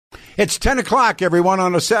It's 10 o'clock, everyone,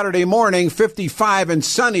 on a Saturday morning, 55 and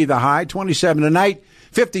sunny the high, 27 tonight,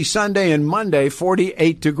 50 Sunday and Monday,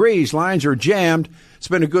 48 degrees. Lines are jammed. It's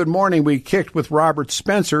been a good morning. We kicked with Robert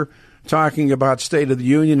Spencer, talking about State of the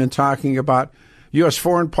Union and talking about U.S.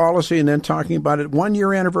 foreign policy, and then talking about it 1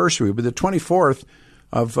 year anniversary. But the 24th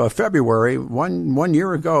of February, one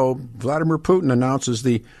year ago, Vladimir Putin announces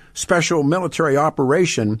the special military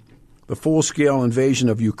operation, the full-scale invasion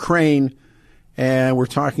of Ukraine. And we're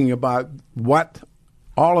talking about what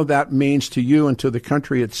all of that means to you and to the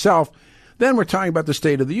country itself. Then we're talking about the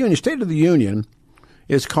State of the Union. State of the Union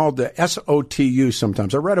is called the SOTU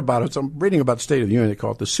sometimes. I read about it. So I'm reading about the State of the Union. They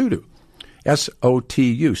call it the SUDU,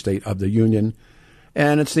 SOTU, State of the Union.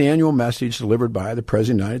 And it's the annual message delivered by the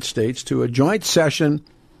President of the United States to a joint session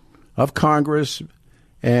of Congress.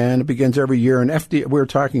 And it begins every year. And we're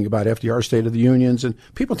talking about FDR State of the Unions and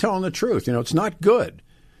people telling the truth. You know, it's not good.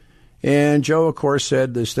 And Joe, of course,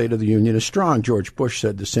 said the State of the Union is strong. George Bush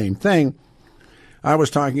said the same thing. I was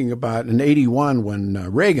talking about in 81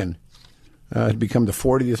 when Reagan had become the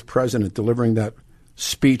 40th president, delivering that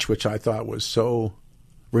speech, which I thought was so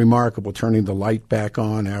remarkable, turning the light back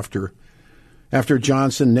on after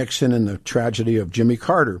Johnson, Nixon, and the tragedy of Jimmy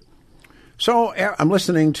Carter. So I'm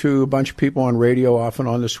listening to a bunch of people on radio off and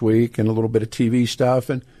on this week and a little bit of TV stuff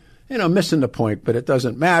and, you know, missing the point, but it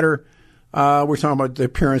doesn't matter. We're talking about the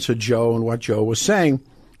appearance of Joe and what Joe was saying.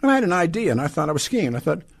 And I had an idea, and I thought I was skiing. I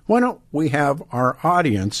thought, why don't we have our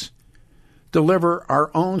audience deliver our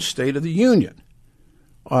own State of the Union?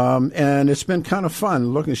 And it's been kind of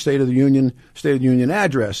fun looking at State of the Union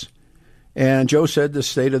address. And Joe said the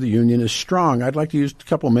State of the Union is strong. I'd like to use a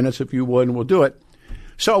couple of minutes, if you would, and we'll do it.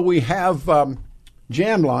 So we have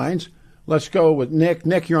jam lines. Let's go with Nick.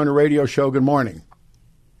 Nick, you're on the radio show. Good morning.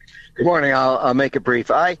 Good morning. I'll make it brief.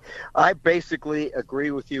 I basically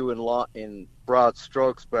agree with you in broad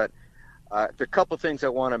strokes, but there are a couple of things I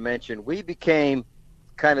want to mention. We became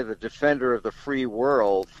kind of the defender of the free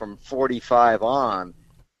world from 45 on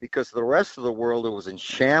because the rest of the world was in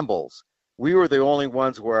shambles. We were the only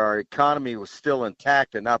ones where our economy was still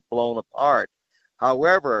intact and not blown apart.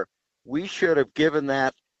 However, we should have given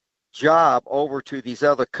that job over to these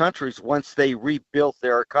other countries once they rebuilt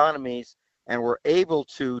their economies and were able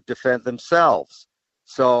to defend themselves.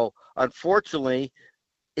 So unfortunately,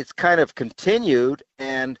 it's kind of continued,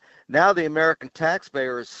 and now the American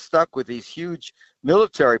taxpayer is stuck with these huge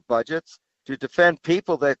military budgets to defend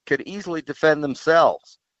people that could easily defend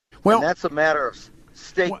themselves. Well, and that's a matter of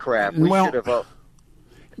statecraft.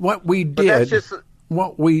 What we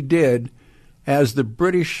did as the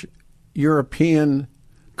British European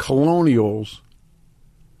colonials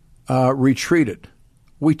retreated,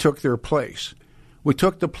 we took their place. We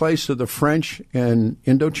took the place of the French in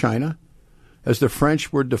Indochina. As the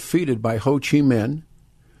French were defeated by Ho Chi Minh,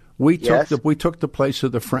 we took the place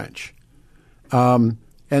of the French. And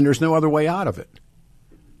there's no other way out of it.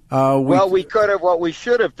 We could have, what we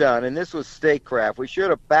should have done, and this was statecraft, we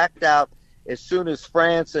should have backed out as soon as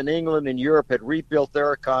France and England and Europe had rebuilt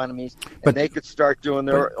their economies and they could start doing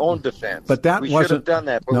their own defense. But we should have done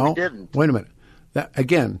that, but we didn't. Wait a minute.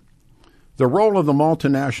 Again, the role of the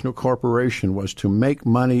multinational corporation was to make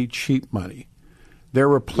money, cheap money. There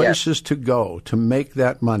were places to go to make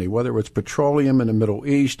that money, whether it's petroleum in the Middle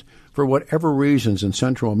East, for whatever reasons in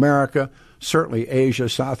Central America, certainly Asia,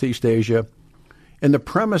 Southeast Asia. And the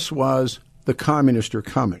premise was the communists are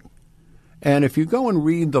coming. And if you go and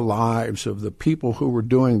read the lives of the people who were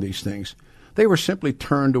doing these things, they were simply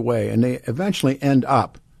turned away, and they eventually end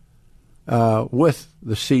up with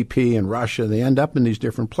the CP in Russia. They end up in these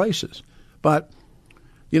different places. But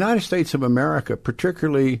the United States of America,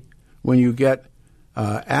 particularly when you get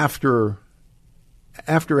after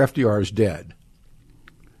FDR is dead,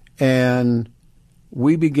 and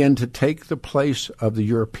we begin to take the place of the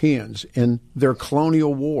Europeans in their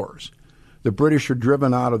colonial wars. The British are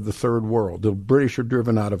driven out of the Third World. The British are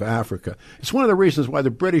driven out of Africa. It's one of the reasons why the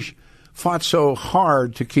British fought so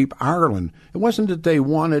hard to keep Ireland. It wasn't that they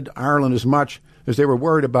wanted Ireland as much as they were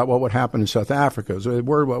worried about what would happen in South Africa. They were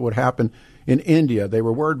worried about what would happen in India. They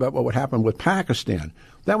were worried about what would happen with Pakistan.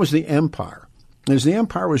 That was the empire. And as the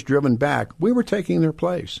empire was driven back, we were taking their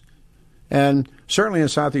place. And certainly in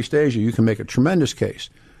Southeast Asia, you can make a tremendous case.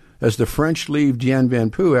 As the French leave Dien Bien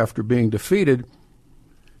Phu after being defeated,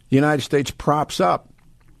 the United States props up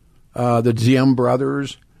the Diem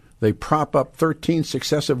brothers. They prop up 13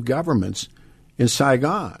 successive governments in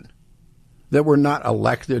Saigon that were not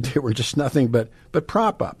elected. They were just nothing but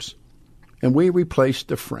prop-ups. And we replaced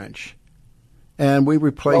the French. And we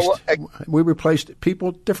replaced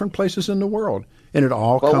people different places in the world. And it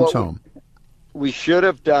all comes home. we should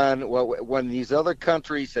have done when these other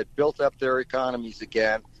countries had built up their economies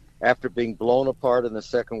again after being blown apart in the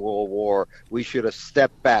Second World War. We should have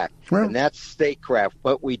stepped back, and that's statecraft.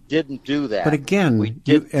 But we didn't do that. But again,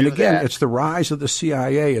 it's the rise of the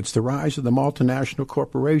CIA. It's the rise of the multinational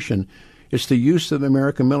corporation. It's the use of the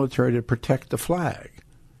American military to protect the flag.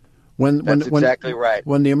 That's exactly right.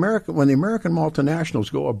 When the American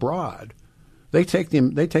multinationals go abroad, they take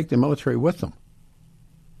the military with them.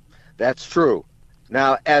 That's true.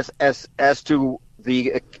 Now, as to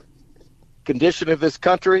the condition of this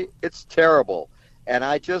country, it's terrible, and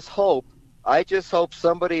I just hope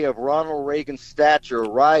somebody of Ronald Reagan's stature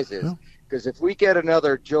rises, because if we get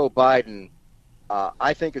another Joe Biden,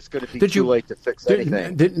 I think it's going to be too late to fix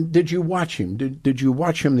anything. Did you watch him? Did you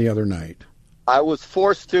watch him the other night? I was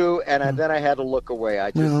forced to, and then I had to look away.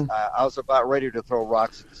 I was about ready to throw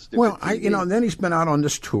rocks at the stupid TV. Then he's been out on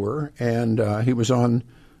this tour, and he was on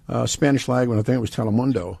Spanish language. I think it was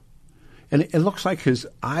Telemundo, and it looks like his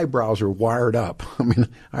eyebrows are wired up. I mean,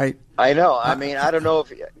 I know. I mean, I don't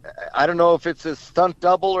know if it's a stunt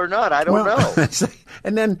double or not. I don't know.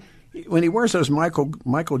 And then when he wears those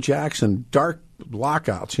Michael Jackson dark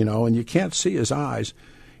lockouts, and you can't see his eyes,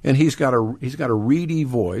 and he's got a reedy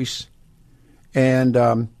voice.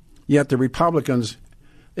 And yet the Republicans,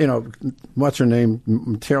 what's her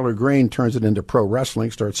name, Taylor Greene, turns it into pro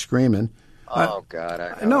wrestling, starts screaming. Oh God!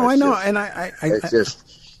 I know. And it's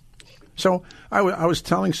just. So I was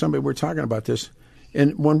telling somebody, we're talking about this,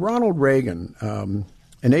 and when Ronald Reagan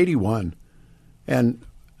in '81, and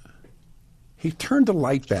he turned the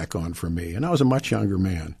light back on for me, and I was a much younger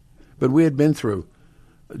man, but we had been through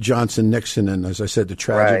Johnson, Nixon, and as I said, the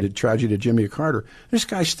tragedy of Jimmy Carter. This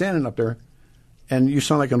guy's standing up there. And you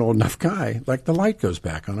sound like an old enough guy. Like the light goes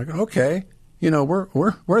back on. I go, okay,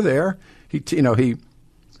 we're there. He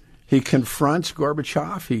confronts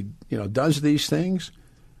Gorbachev. He does these things.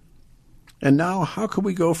 And now, how can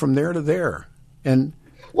we go from there to there? And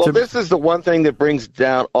this is the one thing that brings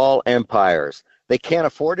down all empires. They can't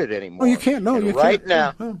afford it anymore. Oh, you can't. No, you right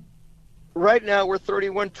can't. Right now, we're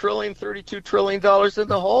 $32 trillion in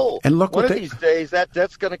the hole. And look, one of these days,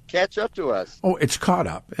 that's going to catch up to us. Oh, it's caught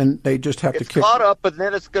up, and they just have to kick. It's caught up, but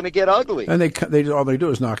then it's going to get ugly. And they all they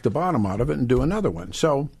do is knock the bottom out of it and do another one.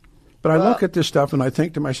 So, but I look at this stuff and I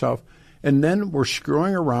think to myself, and then we're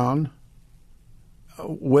screwing around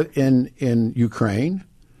in Ukraine,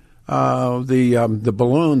 the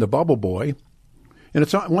balloon, the bubble boy, and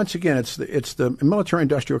it's once again it's the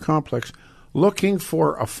military-industrial complex. Looking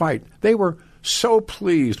for a fight. They were so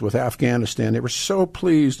pleased with Afghanistan. They were so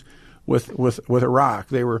pleased with Iraq.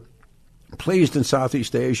 They were pleased in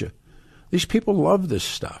Southeast Asia. These people love this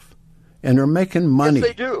stuff, and they're making money. Yes,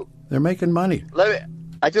 they do. They're making money.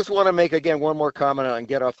 I just want to make, again, one more comment and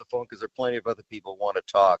get off the phone because there are plenty of other people who want to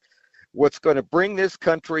talk. What's going to bring this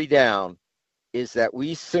country down is that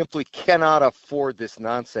we simply cannot afford this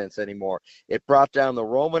nonsense anymore. It brought down the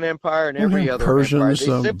Roman Empire and every other Persians,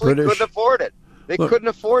 empire. They simply British. couldn't afford it. They couldn't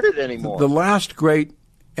afford it anymore. The last great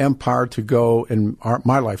empire to go in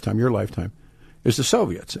my lifetime, your lifetime, is the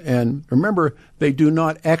Soviets. And remember, they do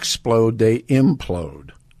not explode, they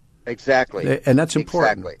implode. Exactly. And that's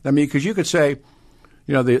important. Exactly. I mean, because you could say,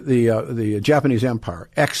 the Japanese Empire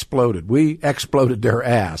exploded. We exploded their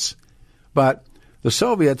ass. But the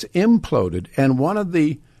Soviets imploded, and one of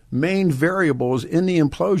the main variables in the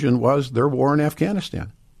implosion was their war in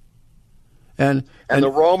Afghanistan. And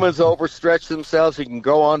the Romans overstretched themselves. You can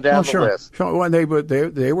go on down the list. Sure. Well,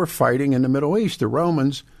 they were fighting in the Middle East. The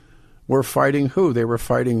Romans were fighting who? They were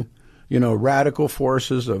fighting, radical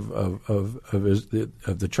forces of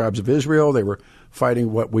the tribes of Israel. They were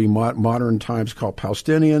fighting what we modern times call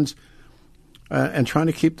Palestinians. And trying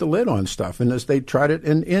to keep the lid on stuff. And as they tried it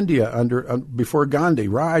in India before Gandhi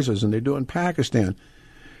rises, and they do it in Pakistan.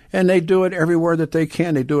 And they do it everywhere that they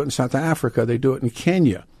can. They do it in South Africa. They do it in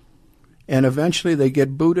Kenya. And eventually they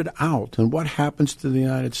get booted out. And what happens to the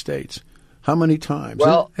United States? How many times?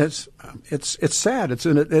 Well, it's sad.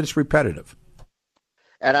 It's repetitive.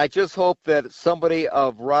 And I just hope that somebody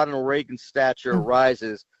of Ronald Reagan's stature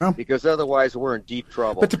rises, because otherwise we're in deep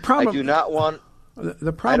trouble. But the problem, I do not want...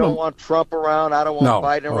 The problem, I don't want Trump around. I don't want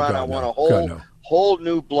Biden around. I want a whole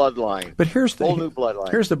new bloodline. But here's the new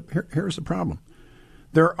bloodline. Here's the problem.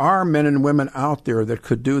 There are men and women out there that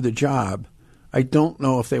could do the job. I don't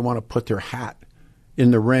know if they want to put their hat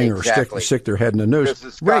in the ring or stick their head in the noose.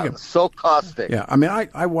 This Reagan, so caustic. Yeah, I mean,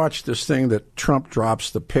 I watched this thing that Trump drops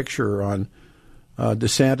the picture on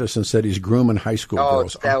DeSantis and said he's grooming high school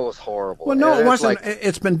girls. Oh, that was horrible. Well, no, it wasn't.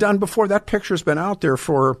 It's been done before. That picture's been out there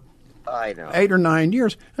for... I know. 8 or 9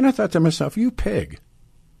 years. And I thought to myself, you pig.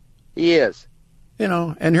 He is. You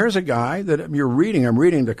know, and here's a guy that you're reading. I'm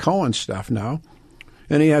reading the Cohen stuff now,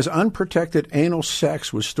 and he has unprotected anal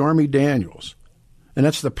sex with Stormy Daniels, and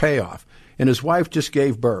that's the payoff. And his wife just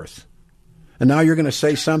gave birth, and now you're going to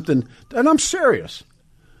say something, and I'm serious.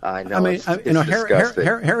 I know. I mean, it's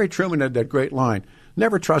Harry Truman had that great line: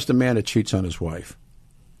 "Never trust a man that cheats on his wife."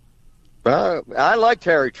 I liked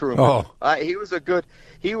Harry Truman. Oh, he was a good.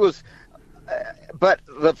 He was. But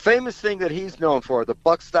the famous thing that he's known for, the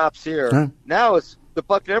buck stops here. Huh? Now it's the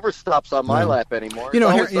buck never stops on my lap anymore. You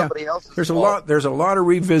know, somebody else's there's fault. There's a lot of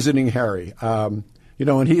revisiting Harry. You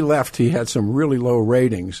know, when he left, he had some really low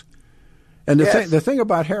ratings. And the thing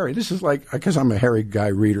about Harry, this is like, because I'm a Harry guy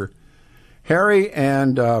reader. Harry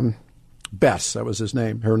and Bess, that was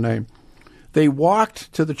her name. They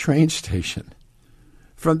walked to the train station.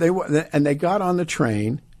 And they got on the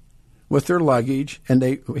train with their luggage, and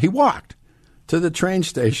he walked to the train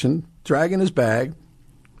station, dragging his bag.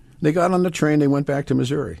 They got on the train. They went back to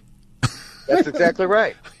Missouri. That's exactly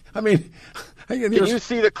right. I mean, can you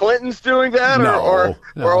see the Clintons doing that, no, or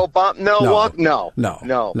Obama?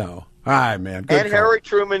 No. All right, man. Good and call. Harry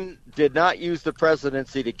Truman did not use the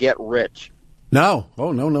presidency to get rich. No.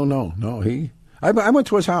 Oh, no. I went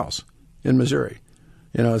to his house in Missouri.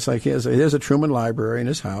 You know, it's like he has a Truman Library in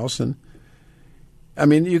his house, and I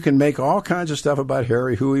mean, you can make all kinds of stuff about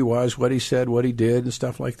Harry, who he was, what he said, what he did, and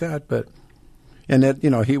stuff like that. And that, you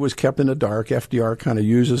know, he was kept in the dark. FDR kind of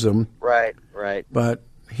uses him. Right. But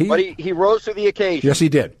he rose to the occasion. Yes, he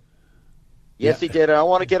did. Yes, he did. And I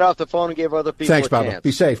want to get off the phone and give other people Thanks, a Bubba. chance.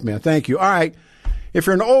 Be safe, man. Thank you. All right. If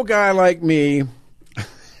you're an old guy like me,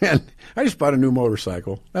 and I just bought a new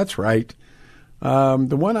motorcycle. That's right.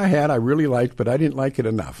 The one I had I really liked, but I didn't like it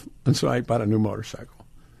enough. And so I bought a new motorcycle.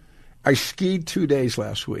 I skied 2 days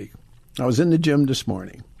last week. I was in the gym this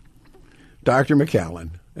morning. Dr. McAllen.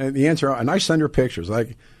 And the answer, and I send her pictures.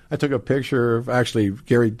 Like, I took a picture of, actually,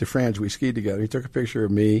 Gary DeFranz, we skied together. He took a picture of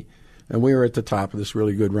me, and we were at the top of this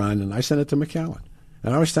really good run, and I sent it to McAllen.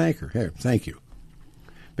 And I always thank her. Hey, thank you.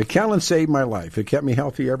 McAllen saved my life. It kept me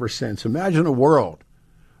healthy ever since. Imagine a world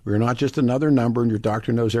where you're not just another number and your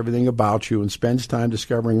doctor knows everything about you and spends time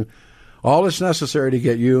discovering all that's necessary to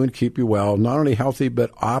get you and keep you well, not only healthy,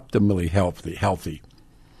 but optimally healthy.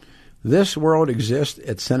 This world exists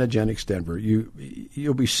at Cenegenics Denver.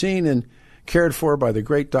 You'll be seen and cared for by the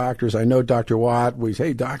great doctors. I know Dr. Watt. We say,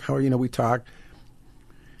 hey, Doc, how are you? We talk.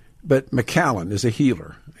 But McAllen is a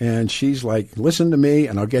healer, and she's like, listen to me,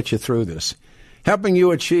 and I'll get you through this. Helping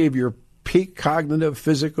you achieve your peak cognitive,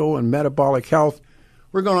 physical, and metabolic health.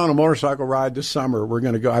 We're going on a motorcycle ride this summer. We're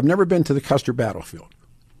going to go. I've never been to the Custer Battlefield.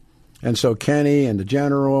 And so Kenny and the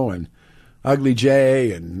General and Ugly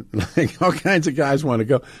Jay and like all kinds of guys want to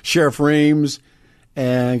go. Sheriff Reams,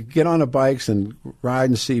 and get on the bikes and ride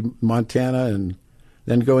and see Montana and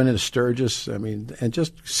then go into Sturgis. I mean, and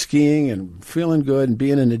just skiing and feeling good and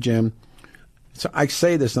being in the gym. So I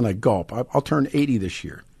say this and I gulp. I'll turn 80 this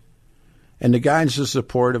year. And the guidance and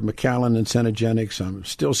support of McAllen and Cenegenics, I'm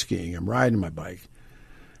still skiing. I'm riding my bike.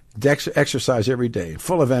 Exercise every day.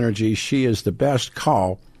 Full of energy. She is the best.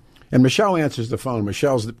 Call. And Michelle answers the phone.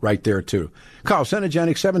 Michelle's right there, too. Call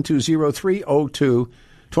Cenegenics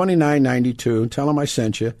 720-302-2992. Tell them I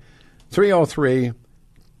sent you. 303-2992.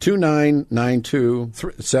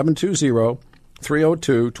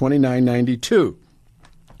 720-302-2992.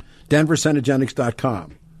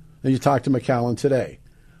 DenverCenegenics.com. And you talk to McAllen today.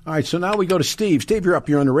 All right, so now we go to Steve. Steve, you're up.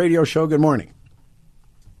 You're on the radio show. Good morning.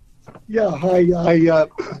 Yeah, hi.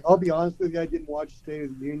 I'll be honest with you. I didn't watch State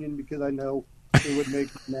of the Union because I know it would make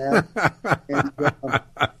me mad. And,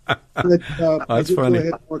 that's funny. Go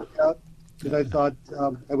ahead and work out because I thought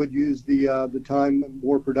I would use the time in a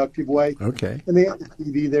more productive way. Okay. And they had the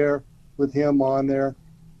TV there with him on there,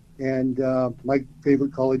 and my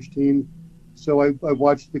favorite college team. So I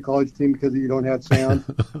watched the college team because you don't have sound.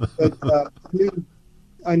 But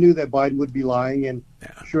I knew that Biden would be lying, and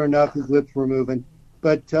sure enough, his lips were moving.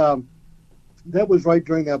 But that was right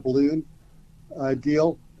during that balloon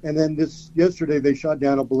deal. And then yesterday they shot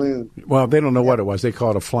down a balloon. Well, they don't know what it was. They call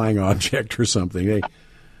it a flying object or something. You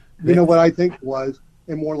know what I think it was,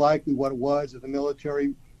 and more likely what it was, is the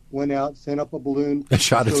military went out, sent up a balloon, and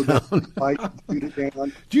shot it down. Shoot it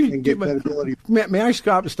down, and get that ability. May I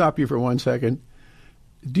stop you for 1 second?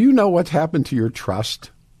 Do you know what's happened to your trust?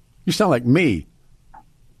 You sound like me.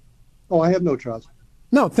 Oh, I have no trust.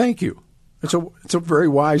 No, thank you. It's a very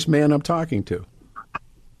wise man I'm talking to.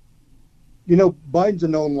 You know, Biden's a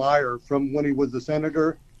known liar from when he was the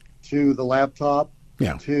senator to the laptop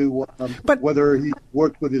Yeah. to But- whether he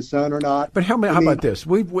worked with his son or not. But how about this?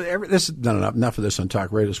 This is not enough of this on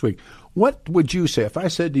Talk Radio this week. What would you say if I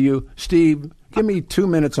said to you, Steve, give me 2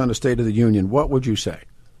 minutes on the State of the Union? What would you say?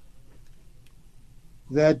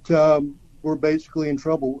 That we're basically in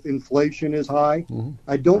trouble. Inflation is high. Mm-hmm.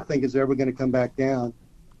 I don't think it's ever going to come back down.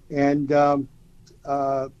 And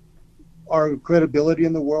our credibility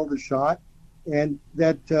in the world is shot. And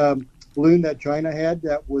that balloon that China had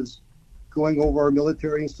that was going over our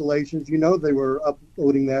military installations, they were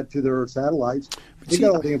uploading that to their satellites. They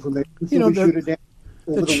got all the information. So we shoot it down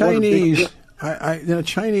over the Chinese.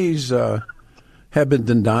 Chinese have been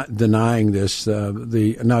denying this.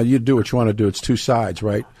 Now you do what you want to do. It's two sides,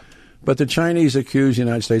 right? But the Chinese accuse the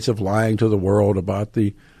United States of lying to the world about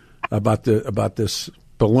this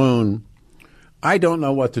balloon. I don't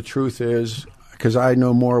know what the truth is because I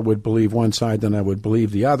no more would believe one side than I would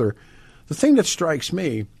believe the other. The thing that strikes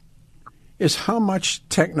me is how much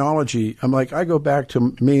technology. I go back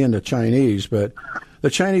to me and the Chinese, but the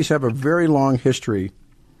Chinese have a very long history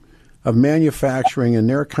of manufacturing in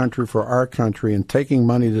their country for our country and taking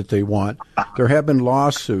money that they want. There have been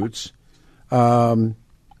lawsuits.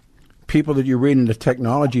 People that you read in the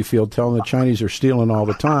technology field telling the Chinese are stealing all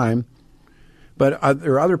the time. But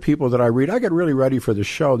there are other people that I read. I get really ready for the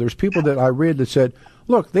show. There's people that I read that said,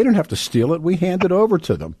 look, they didn't have to steal it. We handed it over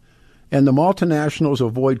to them. And the multinationals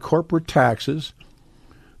avoid corporate taxes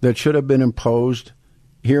that should have been imposed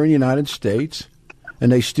here in the United States.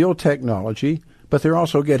 And they steal technology, but they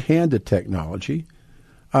also get handed technology.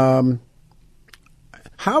 Why?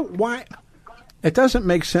 It doesn't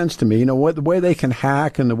make sense to me. The way they can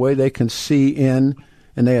hack and the way they can see in,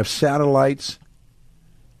 and they have satellites.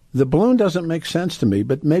 The balloon doesn't make sense to me,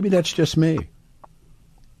 but maybe that's just me.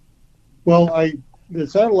 Well, their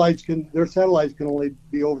satellites can only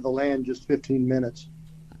be over the land just 15 minutes,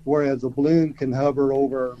 whereas a balloon can hover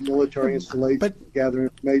over military installations and gather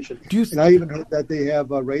information. And I even heard that they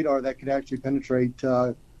have a radar that could actually penetrate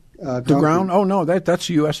the ground. Oh no, that's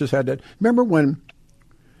the U.S. has had that. Remember when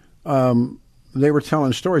they were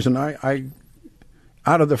telling stories, and I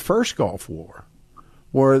out of the first Gulf War,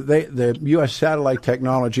 where the U.S. satellite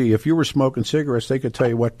technology, if you were smoking cigarettes, they could tell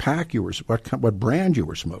you what pack you were, what brand you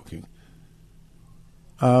were smoking.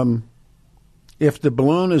 If the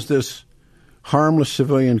balloon is this harmless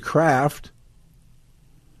civilian craft,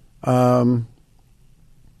 and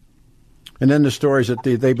then the stories that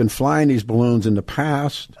they've been flying these balloons in the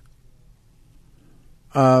past.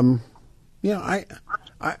 I'm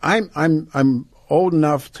old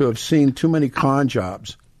enough to have seen too many con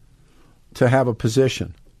jobs to have a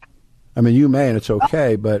position. I mean, you may, and it's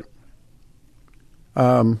okay, but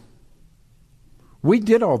we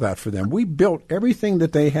did all that for them. We built everything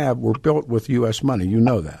that they have were built with U.S. money. You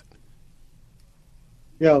know that.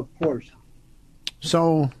 Yeah, of course.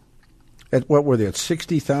 So, what were they, at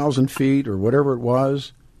 60,000 feet or whatever it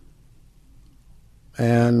was?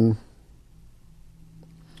 And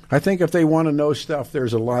I think if they want to know stuff,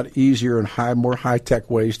 there's a lot easier and more high-tech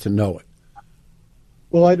ways to know it.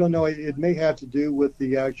 Well, I don't know. It may have to do with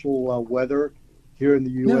the actual weather here in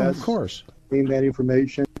the U.S. Yeah, of course. Getting that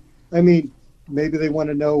information. I mean, maybe they want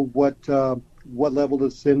to know what level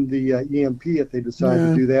to send the EMP if they decide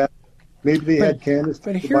to do that. Maybe they had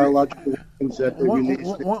canisters, the biological weapons that they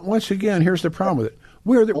released. Once again, here's the problem with it.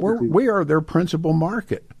 We are their principal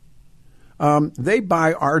market. They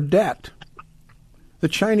buy our debt. The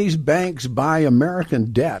Chinese banks buy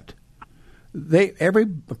American debt.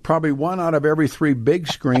 Probably one out of every three big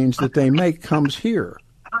screens that they make comes here.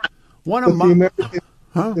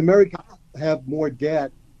 The Americans have more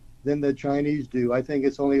debt than the Chinese do. I think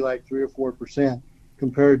it's only like 3 or 4%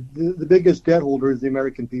 compared. The biggest debt holder is the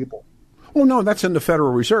American people. Well, no, that's in the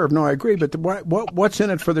Federal Reserve. No, I agree. But what's in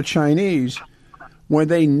it for the Chinese when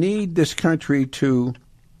they need this country to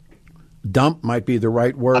dump? Might be the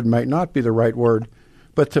right word, might not be the right word,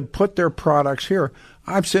 but to put their products here.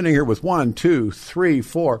 I'm sitting here with 1, 2, 3,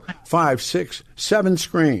 4, 5, 6, 7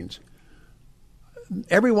 screens.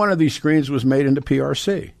 Every one of these screens was made into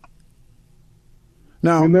PRC.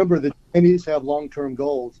 Now, remember, the Chinese have long-term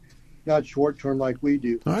goals, not short-term like we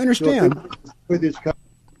do. I understand. So for this country,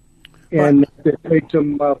 and it takes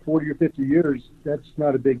them 40 or 50 years, that's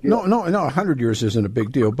not a big deal. No, 100 years isn't a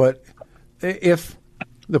big deal. But if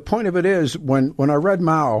the point of it is, when I read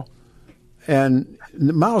Mao, and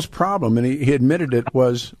Mao's problem, and he admitted it,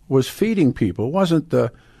 was feeding people. It wasn't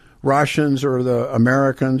the Russians or the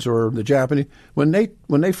Americans or the Japanese. When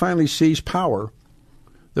they finally seized power,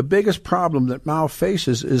 the biggest problem that Mao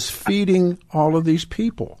faces is feeding all of these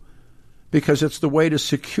people, because it's the way to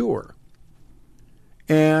secure.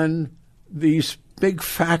 And these big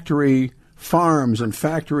factory farms and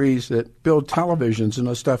factories that build televisions and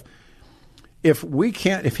those stuff. If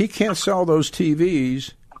he can't sell those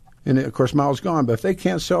TVs, and of course Mao's gone, but if they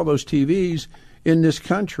can't sell those TVs in this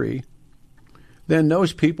country, then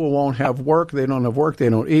those people won't have work. They don't have work. They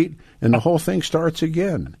don't eat, and the whole thing starts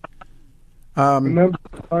again. Remember,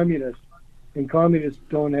 communists, and communists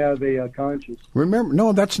don't have a conscience. Remember,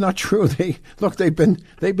 no, that's not true. They've been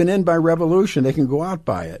in by revolution. They can go out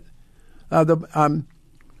by it.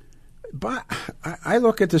 But I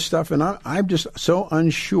look at this stuff, and I'm just so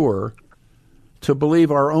unsure to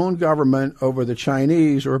believe our own government over the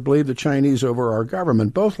Chinese or believe the Chinese over our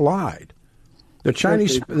government. Both lied. The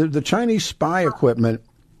Chinese spy equipment,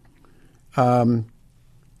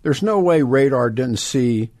 there's no way radar didn't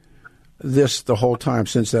see this the whole time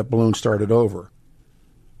since that balloon started over.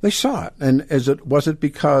 They saw it. And was it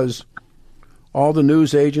because all the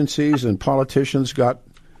news agencies and politicians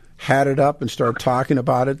had it up and started talking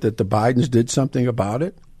about it that the Bidens did something about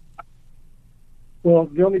it? Well,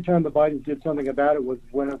 the only time the Bidens did something about it was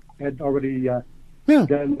when it had already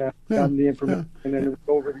gotten the information and then it was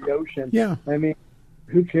over the ocean. Yeah. I mean,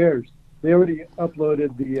 who cares? They already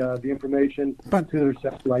uploaded the information to their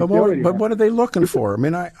satellite. But what are they looking for? I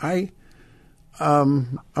mean, I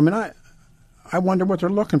wonder what they're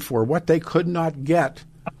looking for. What they could not get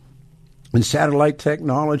in satellite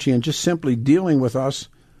technology and just simply dealing with us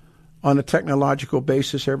on a technological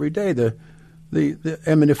basis every day.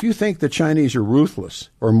 I mean, if you think the Chinese are ruthless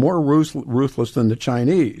or more ruthless than the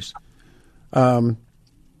Chinese, Russia's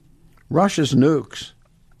nukes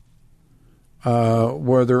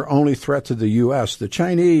were their only threat to the U.S. The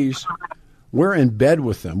Chinese, we're in bed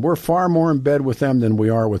with them. We're far more in bed with them than we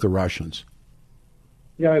are with the Russians.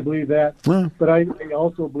 Yeah, I believe that. Yeah. But I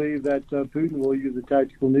also believe that Putin will use a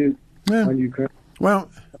tactical nuke on Ukraine. Well,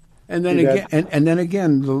 and then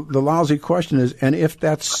again, the lousy question is, and if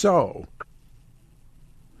that's so,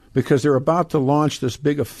 because they're about to launch this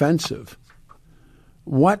big offensive,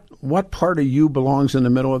 what part of you belongs in the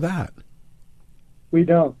middle of that? We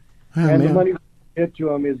don't. The money we get to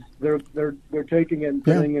them is they're taking it and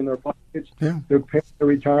putting it in their pockets. Yeah. They're paying their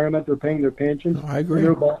retirement. They're paying their pensions. I agree.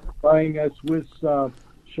 They're buying Swiss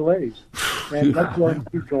chalets, and that's what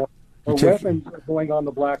he's going. Or weapons are going on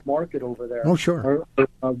the black market over there. Oh, sure.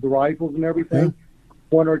 Or, the rifles and everything.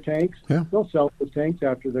 One or tanks. Yeah. They'll sell those tanks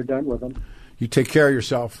after they're done with them. You take care of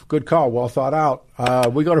yourself. Good call. Well thought out.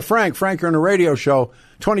 We go to Frank. Frank, you're on a radio show.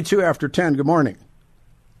 22 after 10. Good morning.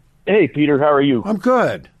 Hey, Peter. How are you? I'm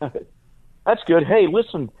good. That's good. Hey,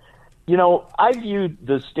 listen, I viewed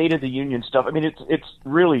the State of the Union stuff. I mean, it's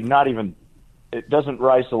really not even, it doesn't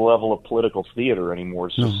rise to the level of political theater anymore.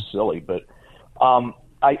 It's just silly. But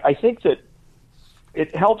I think that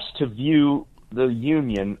it helps to view the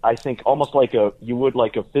Union, I think, almost like you would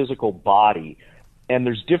like a physical body. And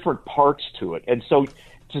there's different parts to it. And so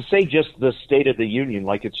to say just the State of the Union,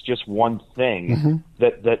 like it's just one thing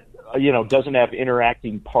that doesn't have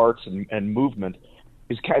interacting parts and movement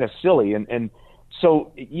is kind of silly. And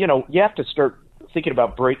so, you have to start thinking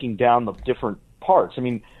about breaking down the different parts. I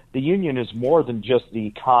mean, the Union is more than just the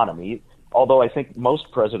economy, although I think most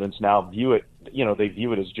presidents now view it, they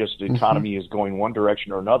view it as just the economy is going one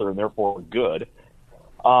direction or another and therefore good.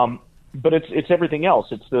 But it's everything else.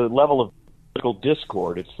 It's the level of political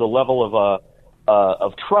discord. It's the level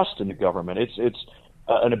of trust in the government. It's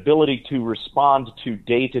an ability to respond to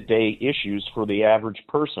day-to-day issues for the average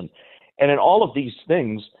person. And in all of these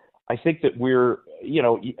things, I think that we're,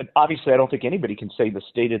 obviously I don't think anybody can say the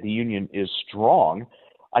State of the Union is strong.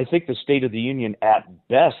 I think the State of the Union at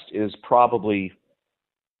best is probably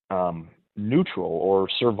neutral or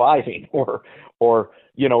surviving or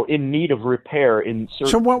in need of repair in certain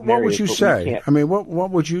areas. So what would you say? I mean,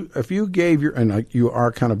 what would you, if you gave and you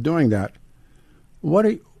are kind of doing that,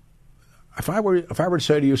 if I were to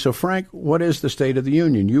say to you, so Frank, what is the State of the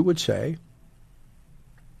Union? You would say?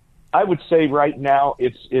 I would say right now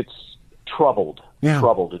it's troubled. Yeah,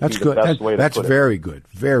 troubled. That's good. That's very good.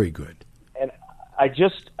 Very good. And I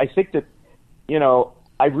think that,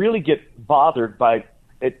 I really get bothered by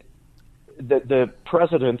it. The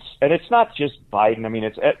presidents, and it's not just Biden. I mean,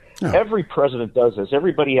 every president does this.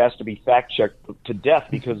 Everybody has to be fact checked to death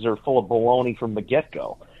because they're full of baloney from the get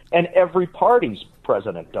go. And every party's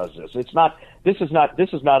president does this. This is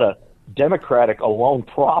not a Democratic alone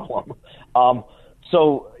problem.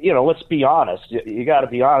 So, let's be honest. You got to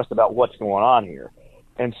be honest about what's going on here.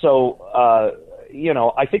 And so,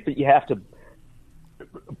 I think that you have to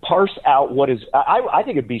parse out what is. I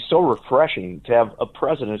think it'd be so refreshing to have a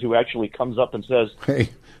president who actually comes up and says, "Hey,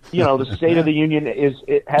 the State of the Union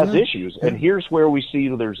has issues, and here's where we see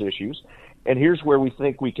there's issues, and here's where we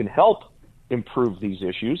think we can help improve these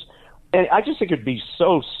issues." And I just think it'd be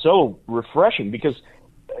so refreshing because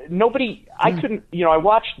I couldn't, I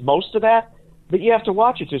watched most of that, but you have to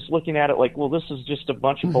watch it just looking at it like, well, this is just a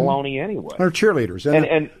bunch of baloney anyway. They're cheerleaders.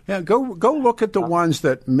 And go look at the ones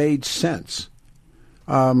that made sense.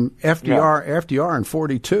 FDR in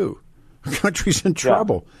 42. The country's in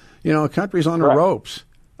trouble. The country's on the ropes.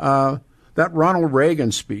 That Ronald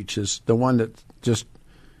Reagan speech is the one that just,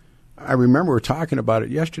 I remember we were talking about it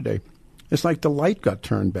yesterday. It's like the light got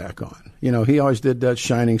turned back on. He always did that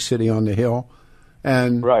shining city on the hill.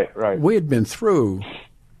 And we had been through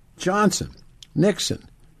Johnson, Nixon.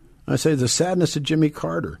 I say the sadness of Jimmy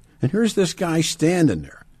Carter. And here's this guy standing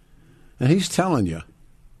there. And he's telling you,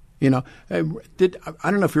 I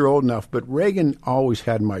don't know if you're old enough, but Reagan always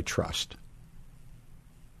had my trust.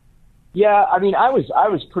 Yeah, I mean, I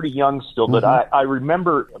was pretty young still, but I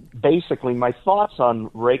remember basically my thoughts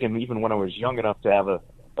on Reagan, even when I was young enough to have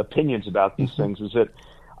opinions about these things, is that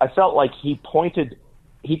I felt like he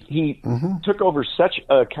took over such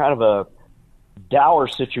a kind of a dour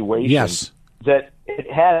situation that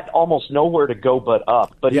it had almost nowhere to go but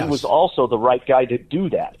up. But he was also the right guy to do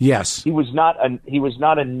that. Yes, he was not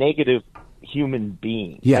a negative human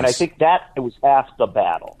being. Yes, and I think that was half the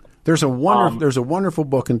battle. There's a wonderful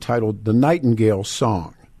book entitled "The Nightingale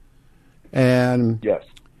Song," and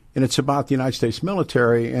it's about the United States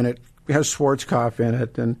military, and it has Schwarzkopf in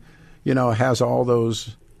it, and has all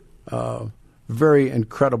those very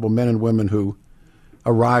incredible men and women who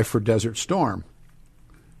arrive for Desert Storm.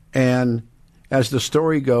 And as the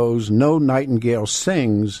story goes, no nightingale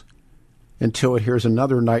sings until it hears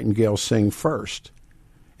another nightingale sing first,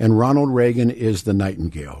 and Ronald Reagan is the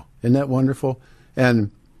nightingale. Isn't that wonderful?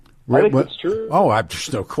 And I think it's true.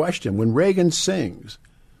 There's no question. When Reagan sings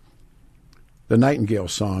the Nightingale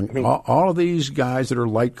Song, all of these guys that are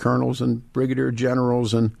light colonels and brigadier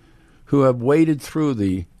generals and who have waded through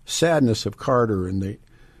the sadness of Carter and the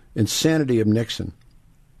insanity of Nixon,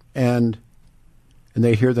 and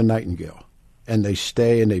they hear the Nightingale, and they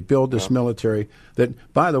stay and they build this military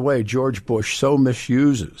that, by the way, George Bush so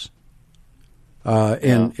misuses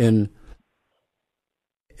in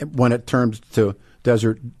when it comes to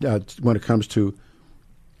when it comes to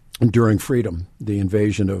enduring freedom, the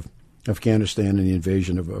invasion of Afghanistan and the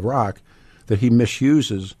invasion of Iraq, that he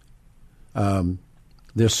misuses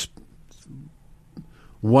this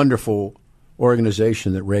wonderful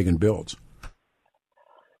organization that Reagan builds.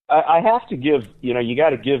 I have to give, you got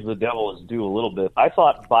to give the devil his due a little bit. I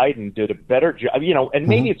thought Biden did a better job, and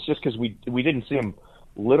maybe it's just because we didn't see him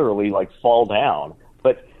literally like fall down,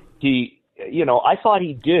 but I thought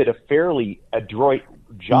he did a fairly adroit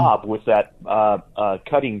job with that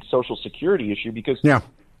cutting Social Security issue because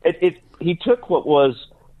he took what was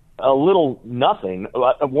a little nothing,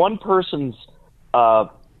 one person's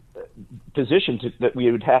position that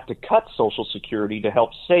we would have to cut Social Security to help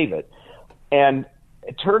save it, and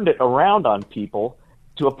it turned it around on people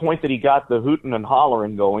to a point that he got the hooting and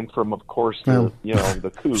hollering going from, of course, the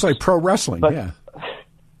coups. It's like pro wrestling, but,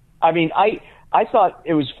 I mean, I thought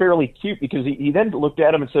it was fairly cute because he then looked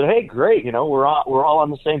at him and said, "Hey, great, we're all on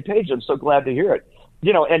the same page. I'm so glad to hear it,"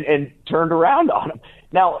 and turned around on him.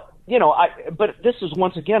 Now, but this is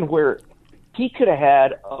once again where he could have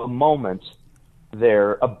had a moment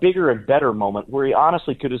there, a bigger and better moment where he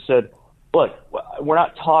honestly could have said, "Look, we're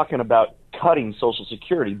not talking about cutting Social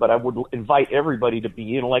Security, but I would invite everybody to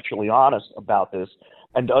be intellectually honest about this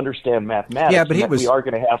and to understand mathematics. Yeah, but we are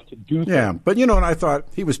going to have to do things." Yeah, but what I thought?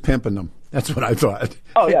 He was pimping them. That's what I thought.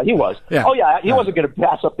 Oh, yeah, he was. Yeah. Oh, yeah, he wasn't going to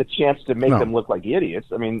pass up the chance to make them look like idiots.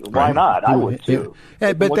 I mean, why not? I would, too.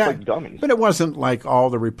 Yeah, but like dummies. But it wasn't like all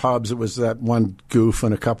the Repubs. It was that one goof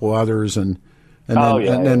and a couple others, and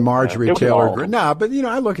then Marjorie Taylor. No, but,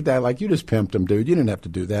 I look at that like you just pimped them, dude. You didn't have to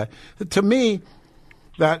do that. To me,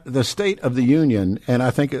 that the State of the Union, and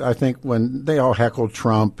I think when they all heckled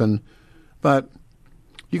Trump, but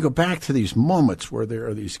you go back to these moments where there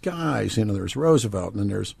are these guys, there's Roosevelt, and then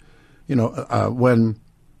there's, when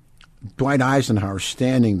Dwight Eisenhower's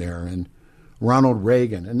standing there and Ronald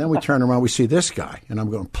Reagan, and then we turn around, we see this guy, and I'm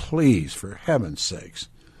going, please, for heaven's sakes,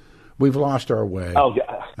 we've lost our way. Oh,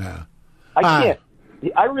 yeah. I can't.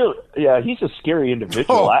 I really, he's a scary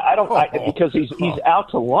individual. Because he's out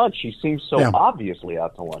to lunch. He seems so obviously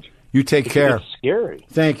out to lunch. You take care. It's scary.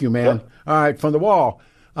 Thank you, man. Yep. All right, from the wall.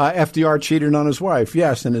 FDR cheated on his wife.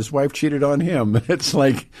 Yes, and his wife cheated on him. It's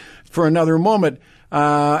like for another moment.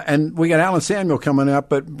 And we got Alan Samuel coming up,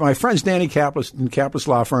 but my friend's Danny Kaplis in Kaplis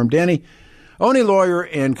Law Firm. Danny, only lawyer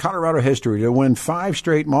in Colorado history to win 5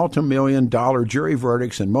 straight multi-million-dollar jury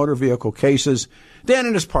verdicts in motor vehicle cases. Dan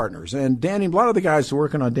and his partners. And Danny, a lot of the guys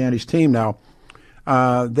working on Danny's team now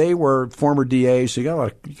They were former DAs. So you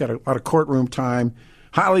got a lot of courtroom time.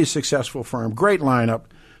 Highly successful firm. Great lineup.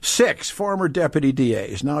 6 former deputy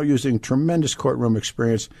DAs, now using tremendous courtroom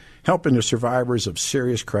experience, helping the survivors of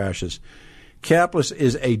serious crashes. Kaplis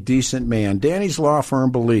is a decent man. Danny's law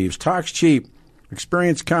firm believes talk's cheap,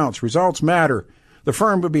 experience counts, results matter. The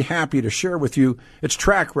firm would be happy to share with you its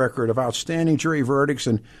track record of outstanding jury verdicts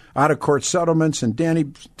and out-of-court settlements. And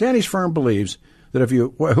Danny's firm believes that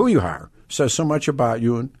who you hire says so much about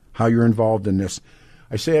you and how you're involved in this.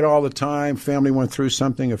 I say it all the time. Family went through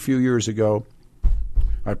something a few years ago.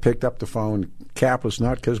 I picked up the phone. Kaplis,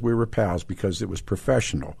 not because we were pals, because it was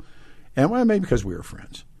professional. And well, maybe because we were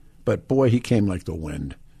friends. But boy, he came like the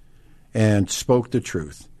wind and spoke the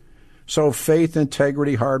truth. So faith,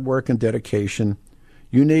 integrity, hard work, and dedication.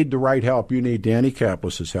 You need the right help. You need Danny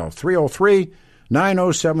Kaplis' help.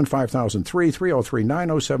 303-907-5003,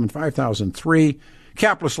 303-907-5003.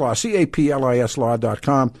 Kaplis Law, Kaplis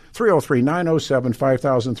Law.com,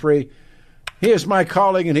 303-907-5003. He is my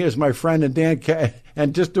colleague, and he is my friend, and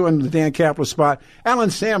just doing the Dan Kaplis spot.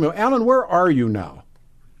 Alan Samuel. Alan, where are you now?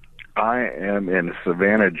 I am in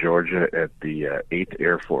Savannah, Georgia, at the 8th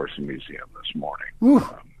Air Force Museum this morning. Ooh,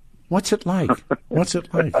 what's it like? What's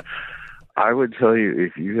it like? I would tell you,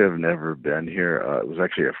 if you have never been here, it was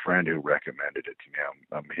actually a friend who recommended it to me.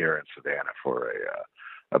 I'm here in Savannah for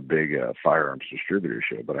a big firearms distributor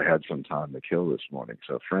show, but I had some time to kill this morning.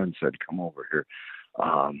 So a friend said, come over here.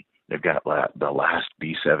 They've got the last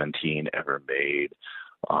B-17 ever made.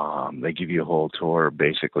 They give you a whole tour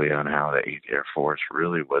basically on how the 8th Air Force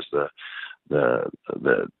really was the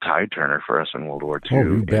tide turner for us in World War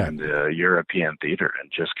II and the European theater, and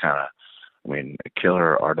just kind of,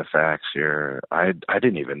 killer artifacts here. I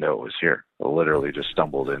didn't even know it was here. I literally just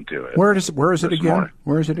stumbled into it. Where is it again? Morning.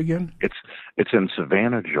 Where is it again? It's in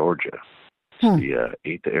Savannah, Georgia. It's the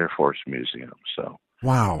 8th Air Force Museum. So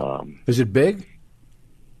wow. Is it big?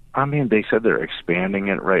 They said they're expanding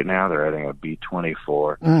it right now. They're adding a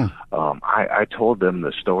B-24. I told them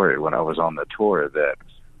the story when I was on the tour that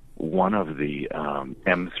one of the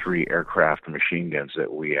M3 aircraft machine guns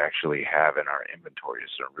that we actually have in our inventory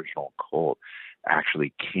is an original Colt,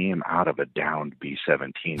 actually came out of a downed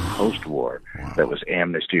B-17 post-war that was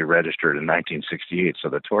amnesty registered in 1968. So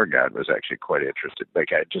the tour guide was actually quite interested. I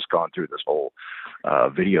had just gone through this whole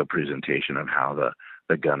video presentation of how the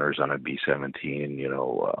gunners on a B-17,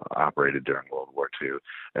 operated during World War II,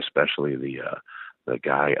 especially the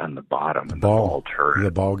guy on the bottom in the ball turret.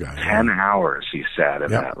 The ball guy. 10 hours he sat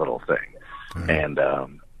in that little thing. And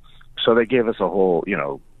so they gave us a whole,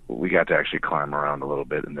 we got to actually climb around a little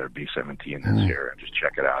bit in their B-17 this year and just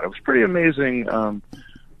check it out. It was pretty amazing,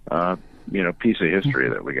 piece of history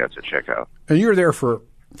that we got to check out. And you're there for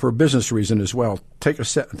a business reason as well. Take a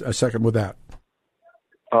second with that.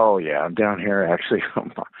 Oh yeah, I'm down here actually.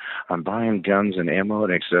 I'm buying guns and ammo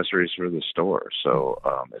and accessories for the store. So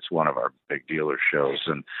it's one of our big dealer shows,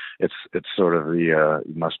 and it's sort of the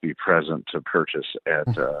you must be present to purchase at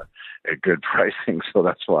good pricing. So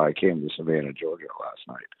that's why I came to Savannah, Georgia last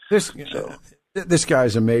night. This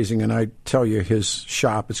guy's amazing, and I tell you, his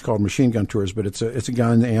shop, it's called Machine Gun Tours, but it's a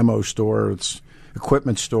gun ammo store, it's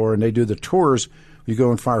equipment store, and they do the tours. You go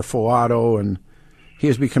and fire full auto, and he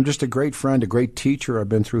has become just a great friend, a great teacher. I've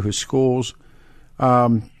been through his schools.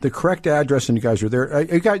 The correct address, and you guys are there.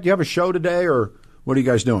 You have a show today, or what are you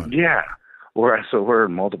guys doing? Yeah, we're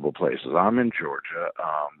in multiple places. I'm in Georgia.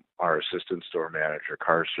 Our assistant store manager,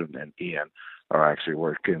 Carson, and Ian are actually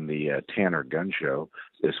working the Tanner Gun Show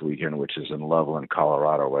this weekend, which is in Loveland,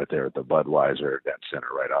 Colorado, right there at the Budweiser Event Center,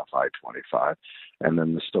 right off I-25. And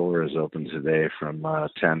then the store is open today from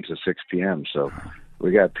 10 to 6 p.m. So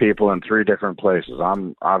we got people in 3 different places.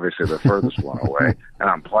 I'm obviously the furthest one away, and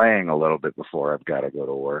I'm playing a little bit before I've got to go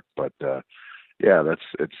to work. But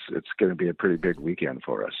it's going to be a pretty big weekend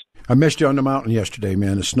for us. I missed you on the mountain yesterday,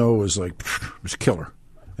 man. The snow was it was killer.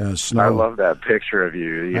 Snow. I love that picture of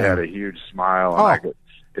you. You had a huge smile. And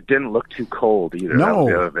it didn't look too cold either. No. That was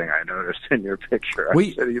the other thing I noticed in your picture.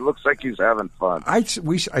 I said he looks like he's having fun. I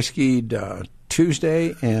skied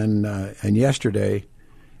Tuesday and yesterday,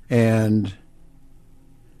 and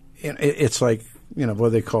it's like,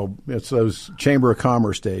 what they call, it's those Chamber of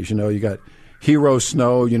Commerce days. You got hero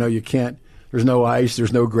snow. You can't. There's no ice.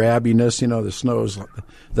 There's no grabbiness. The snow's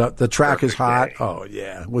the track is hot. Day. Oh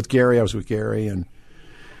yeah. I was with Gary and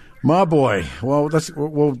my boy. Well,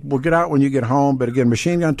 we'll get out when you get home. But again,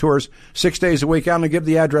 Machine Gun Tours, 6 days a week. I'm gonna give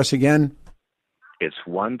the address again. It's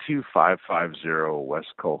 12550 West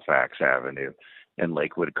Colfax Avenue in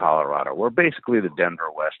Lakewood, Colorado. We're basically the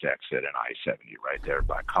Denver West exit in I-70 right there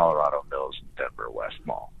by Colorado Mills and Denver West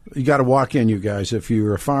Mall. You got to walk in, you guys, if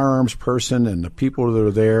you're a firearms person and the people that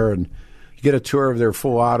are there, and you get a tour of their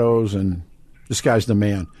full autos, and this guy's the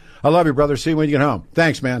man. I love you, brother. See you when you get home.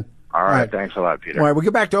 Thanks, man. All right. Thanks a lot, Peter. All right, we'll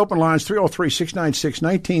get back to open lines,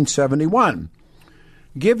 303-696-1971.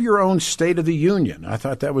 Give your own State of the Union. I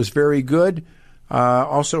thought that was very good.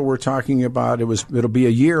 Also, we're talking about it'll be a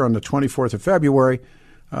year on the 24th of February.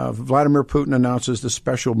 Vladimir Putin announces the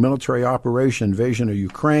special military operation invasion of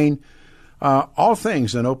Ukraine. All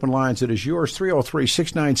things in open lines. It is yours,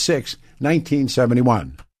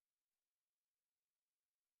 303-696-1971.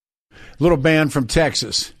 Little band from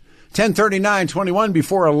Texas. 10:39:21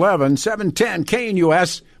 before 11, 710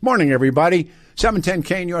 KNUS. Morning, everybody.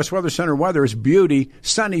 710 KNUS Weather Center weather is beauty.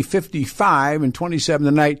 Sunny, 55 and 27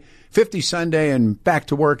 tonight. 50 Sunday and back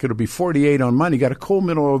to work. It'll be 48 on Monday. Got a cool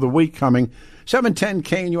middle of the week coming. 710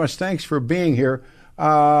 KNUS. Thanks for being here.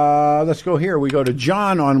 Let's go here. We go to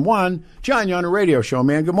John on one. John, you're on a radio show,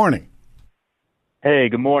 man. Good morning. Hey,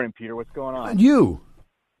 good morning, Peter. What's going on? And you?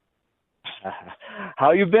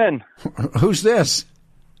 How you been? Who's this?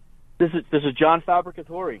 This is John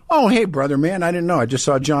Fabricatore. Oh, hey, brother, man. I didn't know. I just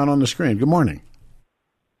saw John on the screen. Good morning.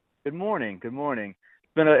 Good morning. Good morning.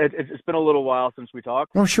 It's been a little while since we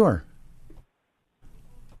talked. Oh, sure.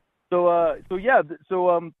 I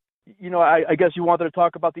guess you wanted to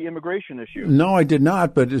talk about the immigration issue. No, I did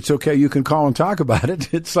not, but it's okay. You can call and talk about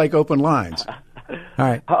it. It's like open lines. All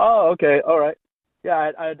right. Oh, okay. All right.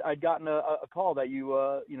 Yeah, I'd gotten a call that you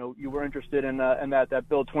were interested in that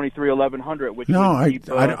bill 23-1100, which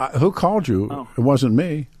who called you? Oh. It wasn't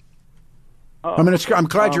me. Oh, I mean, I'm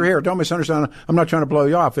glad you're here. Don't misunderstand. I'm not trying to blow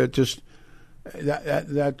you off. It just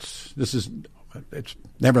it's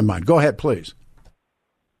never mind. Go ahead, please.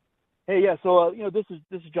 Hey, yeah. So this is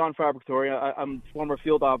John Fabricatore. I'm former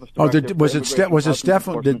field office Oh, director. was it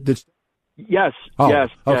Stefan? Yes. Oh,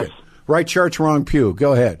 yes. Okay. Yes. Right church, wrong pew.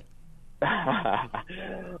 Go ahead.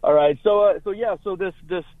 All right. So this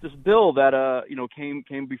bill that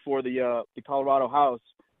came before the Colorado House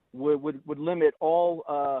would limit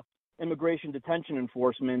all immigration detention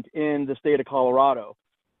enforcement in the state of Colorado.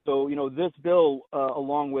 So this bill,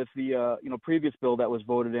 along with the previous bill that was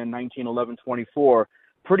voted in 1911-24,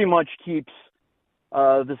 pretty much keeps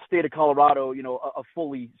the state of Colorado a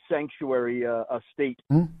fully sanctuary state.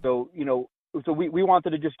 Mm-hmm. So we wanted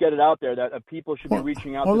to just get it out there that people should be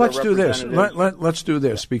reaching out to their representatives. Let's do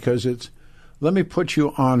this because let me put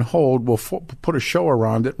you on hold. We'll put a show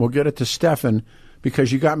around it. We'll get it to Stefan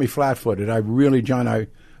because you got me flat-footed. John, I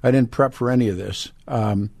didn't prep for any of this.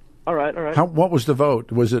 All right. What was the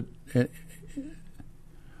vote? Was it?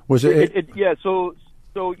 Yeah. So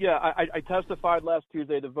I testified last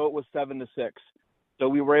Tuesday. The vote was 7-6. So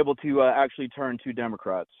we were able to actually turn two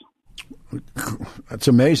Democrats. That's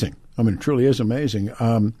amazing. I mean, it truly is amazing.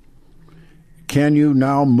 Can you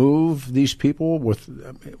now move these people with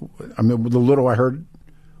the little I heard?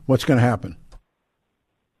 What's going to happen?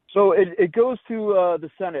 So it goes to the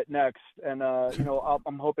Senate next, and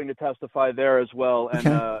I'm hoping to testify there as well.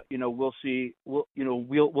 And we'll see.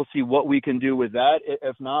 We'll see what we can do with that.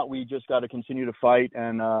 If not, we just got to continue to fight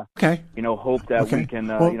and hope that we can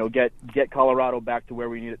get Colorado back to where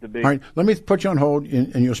we need it to be. All right, let me put you on hold,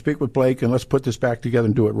 and you'll speak with Blake, and let's put this back together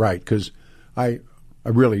and do it right. Because I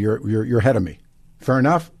really, you're ahead of me. Fair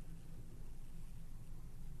enough,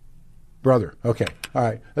 brother. Okay, all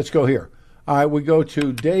right, let's go here. We go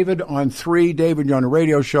to David on 3. David, you're on a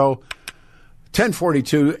radio show.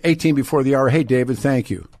 10:42, 18 before the hour. Hey, David, thank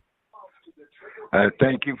you.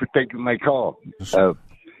 Thank you for taking my call.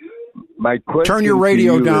 My question. Turn your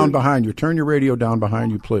radio down behind you. Turn your radio down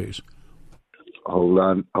behind you, please. Hold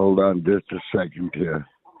on just a second here.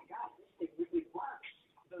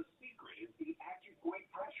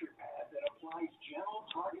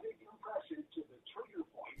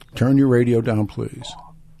 Turn your radio down, please.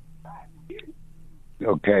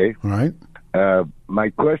 Okay. All right. My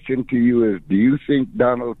question to you is, do you think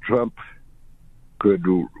Donald Trump could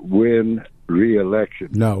win re-election?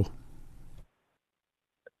 No.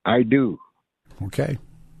 I do. Okay.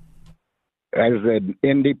 As an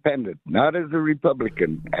independent, not as a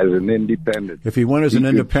Republican, as an independent. If he went as an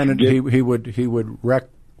independent, he would wreck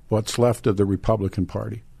what's left of the Republican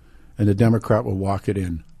Party, and the Democrat will walk it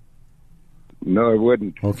in. No, it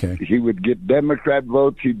wouldn't. Okay. He would get Democrat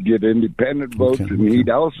votes, he'd get independent votes, and he'd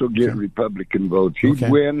also get Republican votes. He'd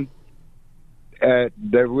win.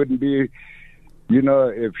 There wouldn't be,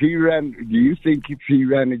 if he ran, do you think if he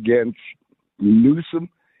ran against Newsom,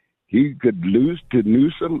 He could lose to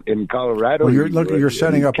Newsom in Colorado. Well, you're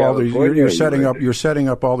setting up all these. You're setting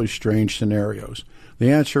up all these strange scenarios. The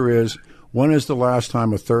answer is, when is the last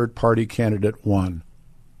time a third-party candidate won?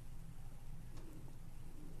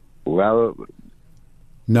 Well,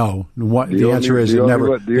 no. The answer is it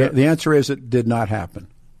never. The answer is it did not happen.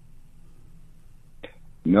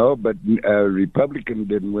 No, but a Republican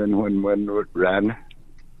didn't win when it ran.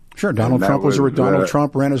 Sure, Donald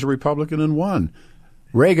Trump ran as a Republican and won.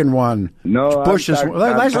 Reagan won. No, Bushes.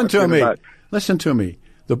 Listen to me.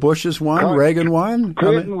 The Bushes won. Reagan won.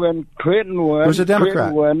 Clinton won. He was a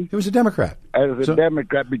Democrat. He was a Democrat. As a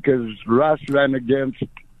Democrat because Ross ran against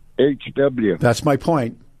H.W. That's my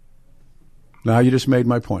point. Now you just made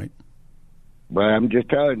my point. Well, I'm just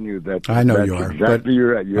telling you that. I know you are. Exactly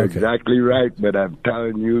right. You're exactly right. But I'm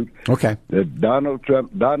telling you that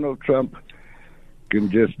Donald Trump can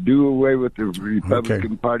just do away with the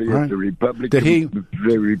Republican Party. If the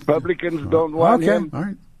Republicans don't want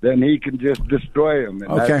him, then he can just destroy him.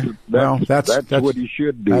 And that's what he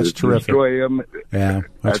should do. That's terrific. Destroy him. Yeah,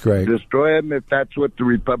 that's great. Destroy him if that's what the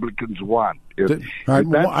Republicans want. I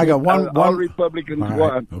got one. All Republicans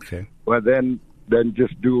want. Okay. Well, then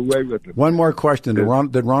just do away with it. One more question: Did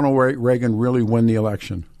Ronald Reagan really win the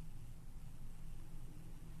election?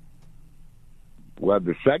 Well,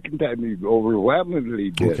 the second time he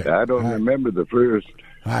overwhelmingly did. Okay. I don't remember the first.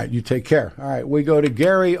 All right, you take care. All right, we go to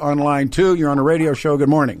Gary on line 2. You're on a radio show. Good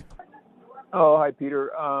morning. Oh, hi,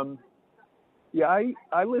 Peter. I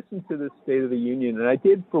listened to the State of the Union, and I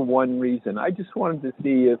did for one reason. I just wanted to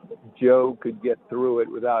see if Joe could get through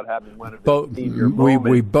it without having one of his senior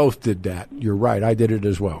moments. We both did that. You're right. I did it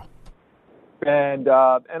as well. And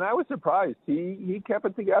I was surprised. He kept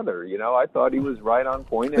it together. You know, I thought he was right on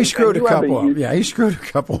point. He screwed a couple up. Yeah, he screwed a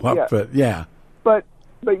couple up. But yeah. But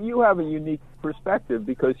you have a unique perspective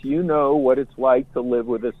because you know what it's like to live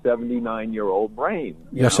with a 79-year-old brain.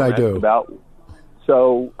 Yes, I do.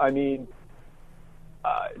 So I mean,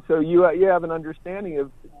 so you have an understanding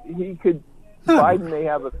of he could. Biden may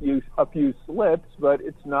have a few slips, but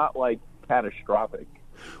it's not like catastrophic.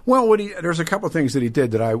 Well, there's a couple of things that he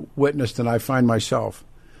did that I witnessed, and I find myself,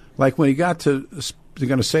 like when he got to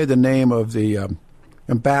going to say the name of the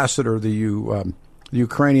ambassador, the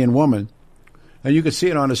Ukrainian woman, and you could see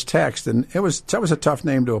it on his text, and that was a tough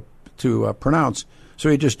name to pronounce. So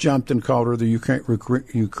he just jumped and called her the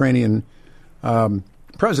Ukrainian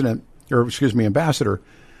president, or excuse me, ambassador.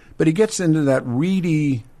 But he gets into that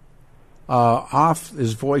reedy,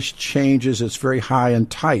 his voice changes. It's very high and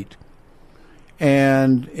tight.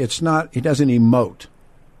 And it's not. He doesn't emote,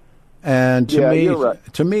 and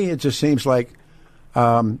to me, it just seems like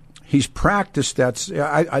he's practiced that.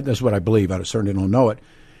 That's what I believe. I certainly don't know it.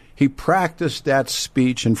 He practiced that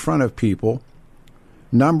speech in front of people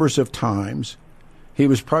numbers of times. He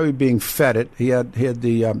was probably being fed it. He had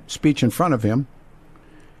the speech in front of him,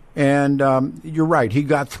 and you're right. He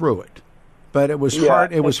got through it, but it was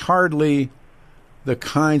hard. It was hardly the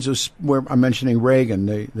kinds of where I'm mentioning Reagan,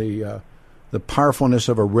 the powerfulness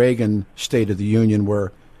of a Reagan State of the Union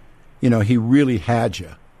where, he really had you.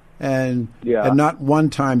 And not one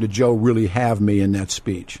time did Joe really have me in that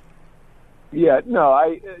speech. Yeah,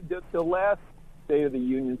 no, the last State of the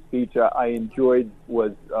Union speech I enjoyed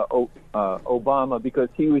was Obama because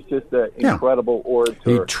he was just an incredible orator.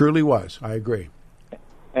 He truly was. I agree.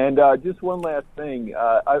 And just one last thing.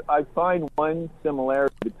 I find one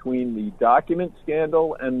similarity between the document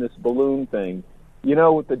scandal and this balloon thing.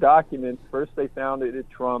 With the documents, first they found it at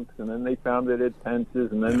Trump's, and then they found it at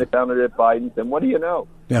Pence's, and then they found it at Biden's. And what do you know?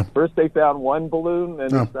 Yeah. First they found one balloon, then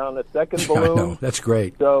they found a second balloon. I know. That's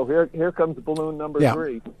great. So here comes balloon number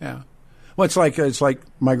 3. Yeah. Well, it's like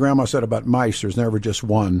my grandma said about mice. There's never just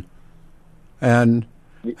one. And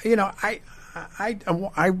I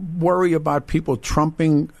worry about people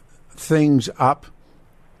trumping things up.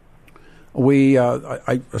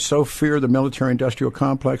 I so fear the military-industrial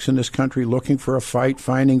complex in this country, looking for a fight,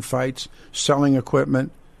 finding fights, selling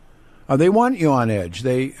equipment. They want you on edge.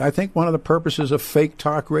 I think one of the purposes of fake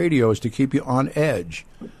talk radio is to keep you on edge.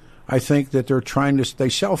 I think that they're they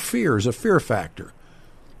sell fear as a fear factor.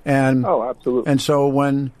 And absolutely. And so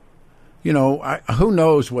when, who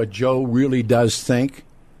knows what Joe really does think,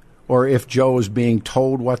 or if Joe is being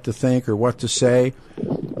told what to think or what to say.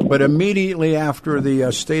 But immediately after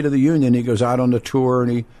the State of the Union, he goes out on the tour,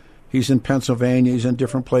 and he's in Pennsylvania, he's in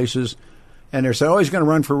different places, and they're saying, he's going to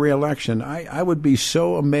run for re-election. I would be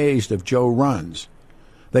so amazed if Joe runs.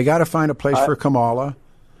 They got to find a place for Kamala,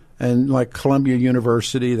 and like Columbia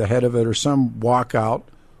University, the head of it, or some walkout.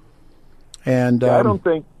 And I don't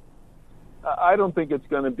think I don't think it's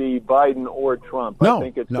going to be Biden or Trump. No, I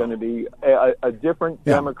think it's going to be a different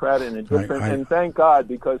Democrat and a different. And thank God,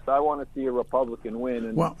 because I want to see a Republican win,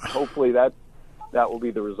 and hopefully that will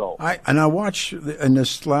be the result. I watch, and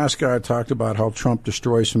this last guy talked about how Trump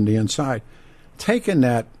destroys from the inside. Taking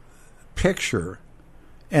that picture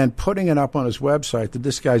and putting it up on his website that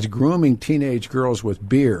this guy's grooming teenage girls with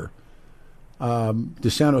beer.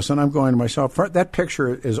 DeSantis, and I'm going to myself, that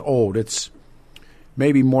picture is old. It's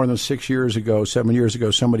maybe more than 7 years ago,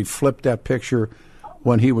 somebody flipped that picture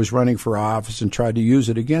when he was running for office and tried to use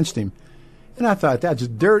it against him. And I thought, that's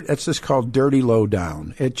dirt. That's just called dirty low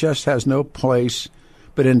down. It just has no place.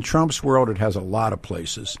 But in Trump's world, it has a lot of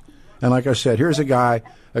places. And like I said, here's a guy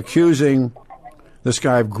accusing this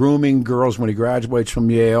guy of grooming girls when he graduates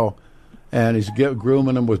from Yale, and he's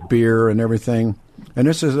grooming them with beer and everything. And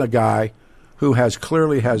this is a guy who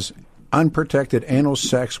clearly has unprotected anal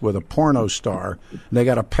sex with a porno star. And they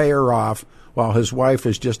got to pay her off while his wife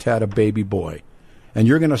has just had a baby boy. And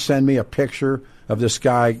you're going to send me a picture of this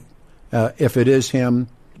guy, if it is him,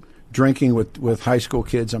 drinking with high school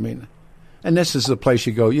kids. I mean, and this is the place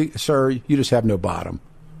you go, sir, you just have no bottom.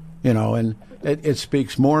 And it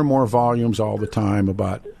speaks more and more volumes all the time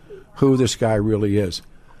about who this guy really is.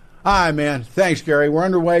 All right, man. Thanks, Gary. We're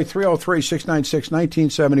underway.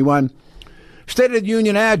 303-696-1971. State of the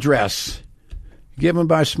Union address given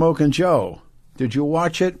by Smokin' Joe. Did you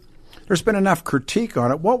watch it? There's been enough critique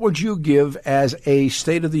on it. What would you give as a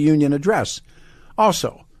State of the Union address?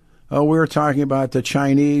 Also, we were talking about the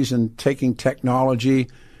Chinese and taking technology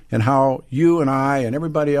and how you and I and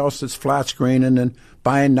everybody else that's flat screening and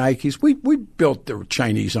buying Nikes, we built the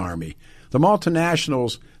Chinese army. The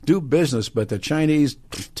multinationals do business, but the Chinese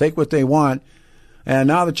take what they want. And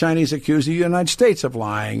now the Chinese accuse the United States of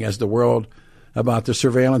lying as the world about the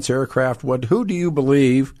surveillance aircraft. Who do you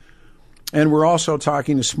believe? And we're also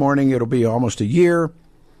talking this morning, it'll be almost a year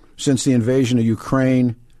since the invasion of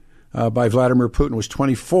Ukraine by Vladimir Putin was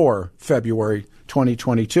 24 February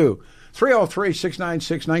 2022.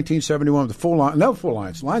 303-696-1971 with the full line. No full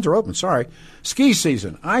lines. Lines are open, sorry. Ski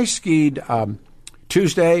season. I skied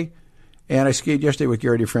Tuesday, and I skied yesterday with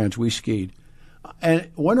Gary DeFrance. We skied. And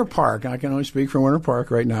Winter Park, I can only speak for Winter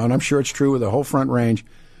Park right now, and I'm sure it's true with the whole Front Range.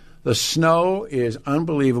 The snow is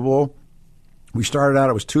unbelievable. We started out,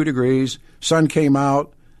 it was 2 degrees. Sun came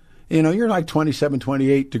out. You're like 27,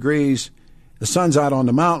 28 degrees. The sun's out on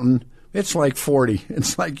the mountain. It's like 40.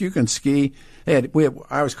 It's like you can ski. I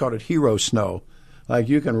always called it hero snow. Like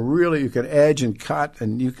you can edge and cut,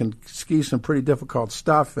 and you can ski some pretty difficult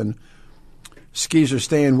stuff, and skis are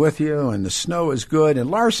staying with you, and the snow is good.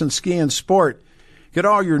 And Larson Ski and Sport, get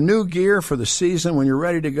all your new gear for the season when you're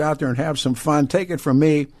ready to go out there and have some fun. Take it from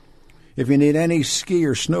me. If you need any ski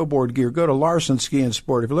or snowboard gear, go to Larson Ski and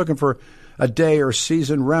Sport. If you're looking for a day or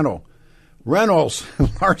season rentals,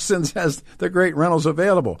 Larson's has the great rentals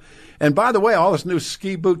available. And by the way, all this new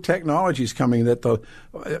ski boot technology is coming that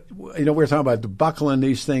we're talking about the buckling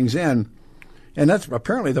these things in. And that's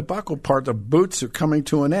apparently the buckle part, the boots are coming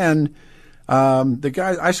to an end. The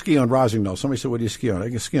guys, I ski on Rosignol. Somebody said, what do you ski on? I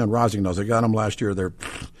can ski on Rosignol. I got them last year. They're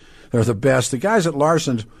the best. The guys at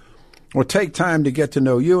Larson's will take time to get to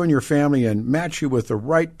know you and your family and match you with the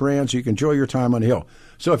right brand so you can enjoy your time on the hill.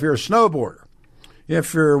 So if you're a snowboarder,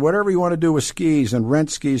 if you're whatever you want to do with skis and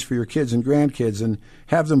rent skis for your kids and grandkids and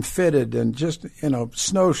have them fitted and just,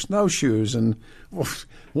 snowshoes and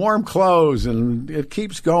warm clothes, and it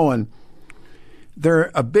keeps going.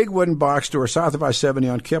 They're a big wooden box store south of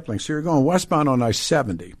I-70 on Kipling. So you're going westbound on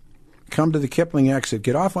I-70. Come to the Kipling exit.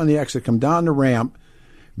 Get off on the exit. Come down the ramp.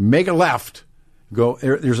 Make a left. Go.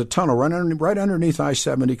 There's a tunnel right underneath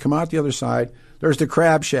I-70. Come out the other side. There's the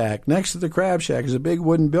Crab Shack. Next to the Crab Shack is a big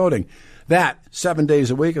wooden building. That, 7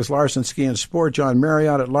 days a week, is Larson Ski and Sport. John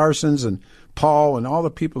Marriott at Larson's and Paul and all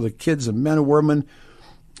the people, the kids and men and women.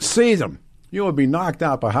 See them. You will be knocked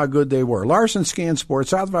out by how good they were. Larson Ski and Sport,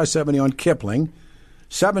 south of I-70 on Kipling.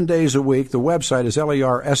 7 days a week. The website is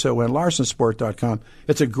LARSON, LarsonSport.com.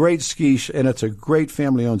 It's a great and it's a great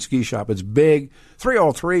family-owned ski shop. It's big.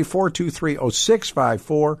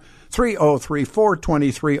 303-423-0654,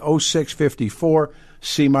 303-423-0654.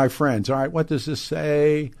 See my friends. All right, what does this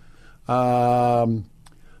say? Love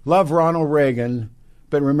Ronald Reagan,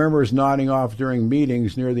 but remember his nodding off during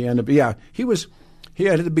meetings near the end of... Yeah, he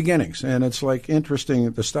had the beginnings, and it's like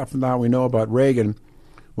interesting, the stuff now we know about Reagan,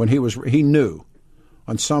 when he knew.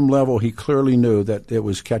 On some level, he clearly knew that it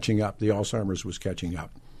was catching up. The Alzheimer's was catching up.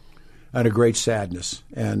 And a great sadness.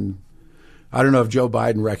 And I don't know if Joe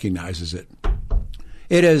Biden recognizes it.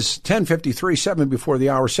 It is 10:53, 7 before the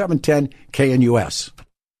hour, 7:10 KNUS.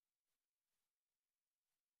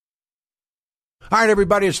 All right,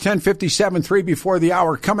 everybody, it's 10:57, 3 before the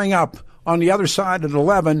hour. Coming up on the other side at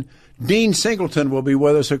 11, Dean Singleton will be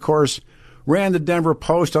with us, of course. Ran the Denver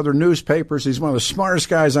Post, other newspapers. He's one of the smartest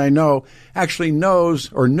guys I know, actually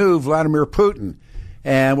knows or knew Vladimir Putin.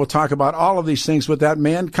 And we'll talk about all of these things with that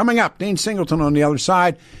man. Coming up, Dean Singleton on the other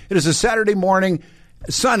side. It is a Saturday morning,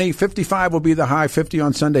 sunny, 55 will be the high, 50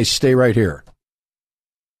 on Sunday. Stay right here.